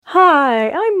Hi,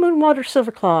 I'm Moonwater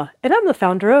Silverclaw, and I'm the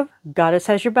founder of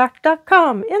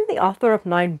GoddessHasYourBack.com and the author of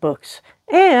 9 books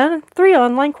and 3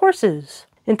 online courses.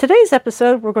 In today's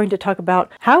episode, we're going to talk about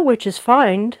how witches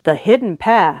find the hidden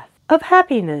path of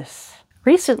happiness.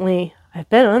 Recently, I've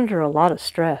been under a lot of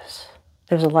stress.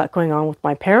 There's a lot going on with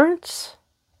my parents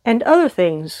and other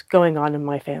things going on in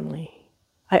my family.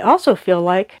 I also feel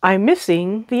like I'm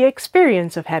missing the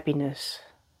experience of happiness.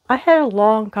 I had a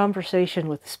long conversation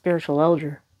with a spiritual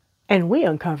elder, and we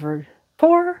uncovered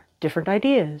 4 different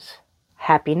ideas: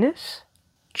 happiness,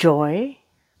 joy,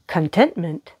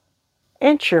 contentment,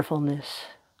 and cheerfulness.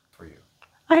 For you.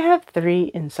 I have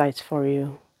 3 insights for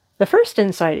you. The first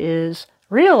insight is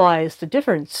realize the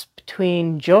difference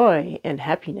between joy and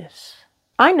happiness.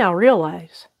 I now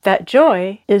realize that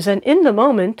joy is an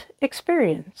in-the-moment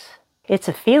experience. It's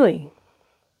a feeling.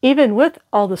 Even with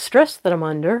all the stress that I'm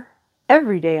under,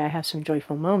 every day I have some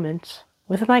joyful moments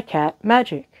with my cat,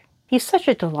 Magic. He's such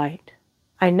a delight.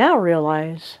 I now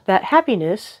realize that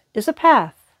happiness is a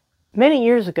path. Many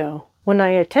years ago, when I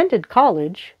attended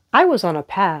college, I was on a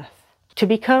path to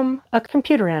become a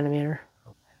computer animator.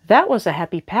 That was a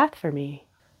happy path for me.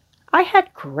 I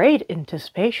had great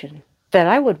anticipation that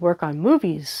I would work on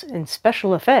movies and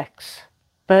special effects,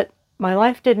 but my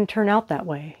life didn't turn out that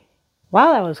way.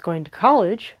 While I was going to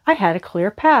college, I had a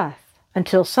clear path,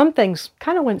 until some things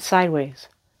kind of went sideways.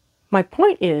 My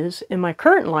point is, in my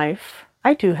current life,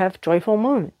 I do have joyful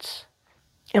moments.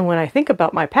 And when I think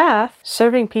about my path,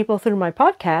 serving people through my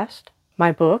podcast,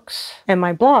 my books, and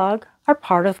my blog are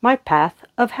part of my path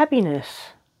of happiness.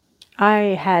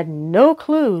 I had no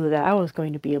clue that I was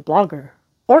going to be a blogger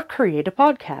or create a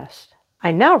podcast.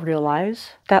 I now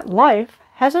realize that life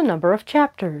has a number of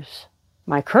chapters.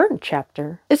 My current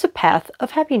chapter is a path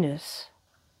of happiness.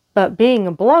 But being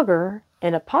a blogger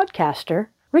and a podcaster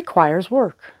requires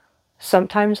work.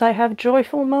 Sometimes I have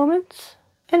joyful moments,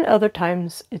 and other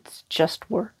times it's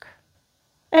just work.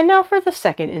 And now for the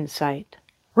second insight.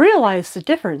 Realize the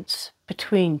difference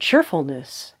between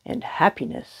cheerfulness and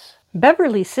happiness.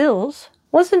 Beverly Sills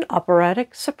was an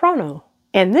operatic soprano,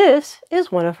 and this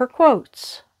is one of her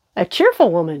quotes. "A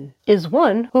cheerful woman is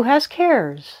one who has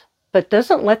cares, but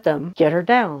doesn't let them get her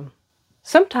down."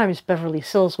 Sometimes Beverly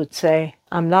Sills would say,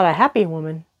 "I'm not a happy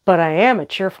woman, but I am a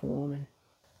cheerful woman."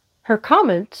 Her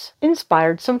comments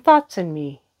inspired some thoughts in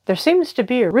me. There seems to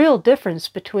be a real difference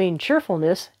between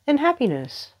cheerfulness and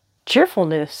happiness.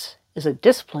 Cheerfulness is a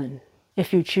discipline.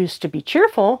 If you choose to be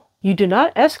cheerful, you do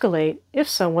not escalate if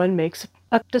someone makes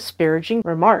a disparaging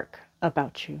remark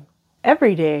about you.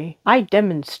 Every day, I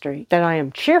demonstrate that I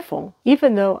am cheerful,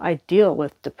 even though I deal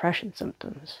with depression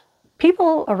symptoms.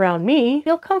 People around me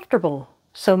feel comfortable,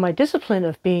 so my discipline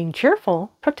of being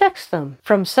cheerful protects them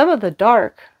from some of the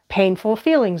dark, painful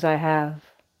feelings I have.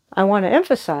 I want to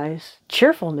emphasize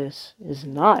cheerfulness is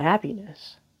not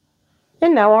happiness.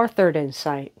 And now our third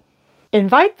insight.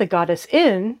 Invite the goddess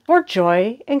in for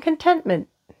joy and contentment.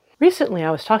 Recently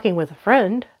I was talking with a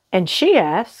friend, and she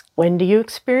asked, "When do you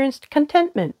experience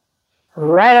contentment?"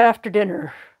 "Right after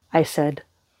dinner," I said.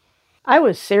 I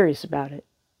was serious about it.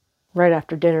 Right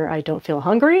after dinner I don't feel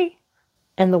hungry,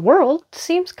 and the world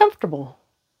seems comfortable.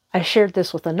 I shared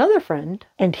this with another friend,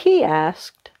 and he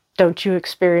asked, "Don't you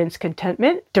experience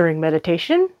contentment during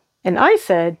meditation?" And I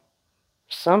said,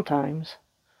 "Sometimes.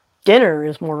 Dinner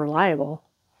is more reliable."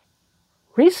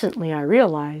 Recently I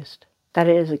realized that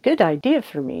it is a good idea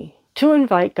for me to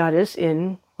invite Goddess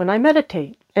in when I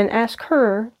meditate and ask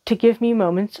her to give me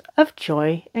moments of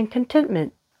joy and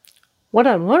contentment. What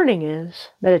I'm learning is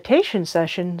meditation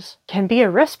sessions can be a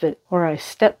respite where I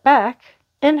step back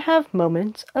and have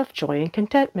moments of joy and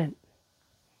contentment.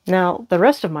 Now, the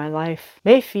rest of my life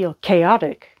may feel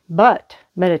chaotic, but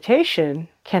meditation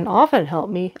can often help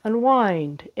me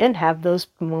unwind and have those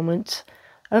moments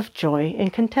of joy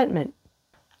and contentment.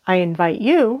 I invite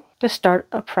you to start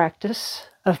a practice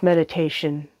of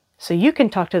meditation so you can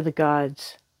talk to the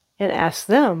gods and ask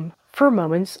them for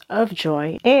moments of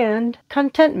joy and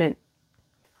contentment.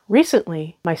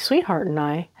 Recently, my sweetheart and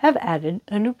I have added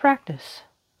a new practice.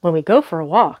 When we go for a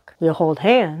walk, we'll hold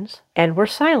hands and we're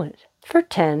silent for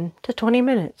 10 to 20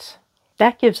 minutes.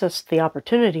 That gives us the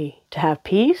opportunity to have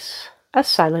peace, a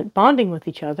silent bonding with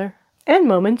each other, and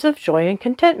moments of joy and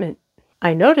contentment.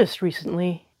 I noticed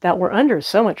recently that we're under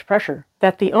so much pressure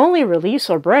that the only release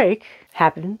or break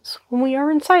happens when we are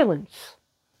in silence.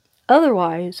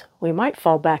 Otherwise, we might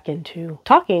fall back into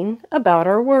talking about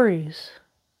our worries.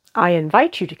 I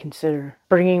invite you to consider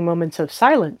bringing moments of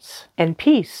silence and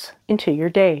peace into your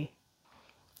day.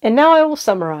 And now I will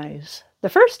summarize. The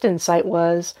first insight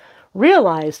was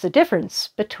realize the difference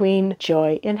between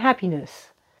joy and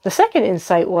happiness. The second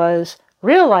insight was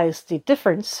realize the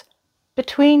difference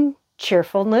between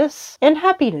cheerfulness and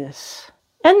happiness.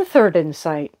 And the third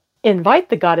insight, invite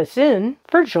the goddess in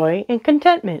for joy and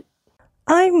contentment.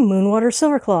 I'm Moonwater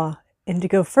Silverclaw, and to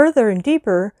go further and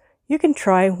deeper, you can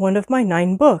try one of my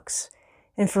 9 books.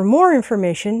 And for more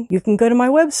information, you can go to my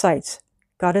websites,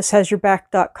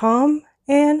 goddesshasyourback.com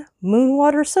and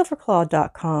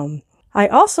moonwatersilverclaw.com. I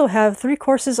also have 3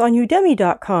 courses on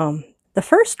udemy.com. The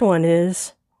first one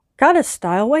is Goddess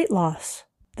Style Weight Loss.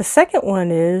 The second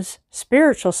one is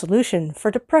Spiritual Solution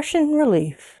for Depression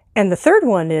Relief. And the third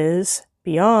one is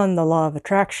Beyond the Law of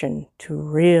Attraction to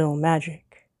Real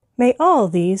Magic. May all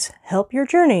these help your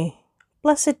journey.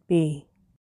 Blessed be.